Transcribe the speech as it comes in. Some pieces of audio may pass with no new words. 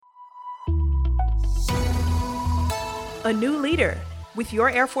A new leader. With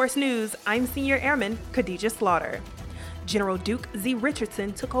your Air Force News, I'm Senior Airman Khadijah Slaughter. General Duke Z.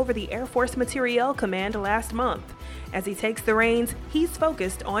 Richardson took over the Air Force Materiel Command last month. As he takes the reins, he's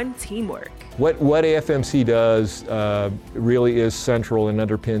focused on teamwork. What AFMC does really is central and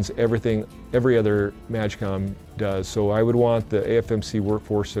underpins everything every other MAJCOM does. So I would want the AFMC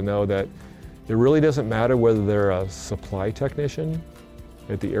workforce to know that it really doesn't matter whether they're a supply technician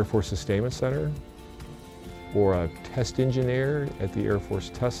at the Air Force Sustainment Center or a test engineer at the Air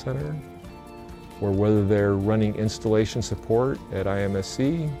Force Test Center, or whether they're running installation support at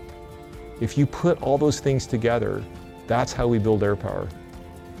IMSC. If you put all those things together, that's how we build air power.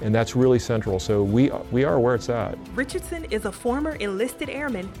 And that's really central, so we are where it's at. Richardson is a former enlisted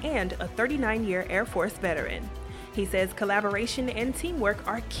airman and a 39-year Air Force veteran. He says collaboration and teamwork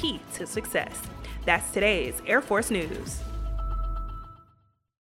are key to success. That's today's Air Force News.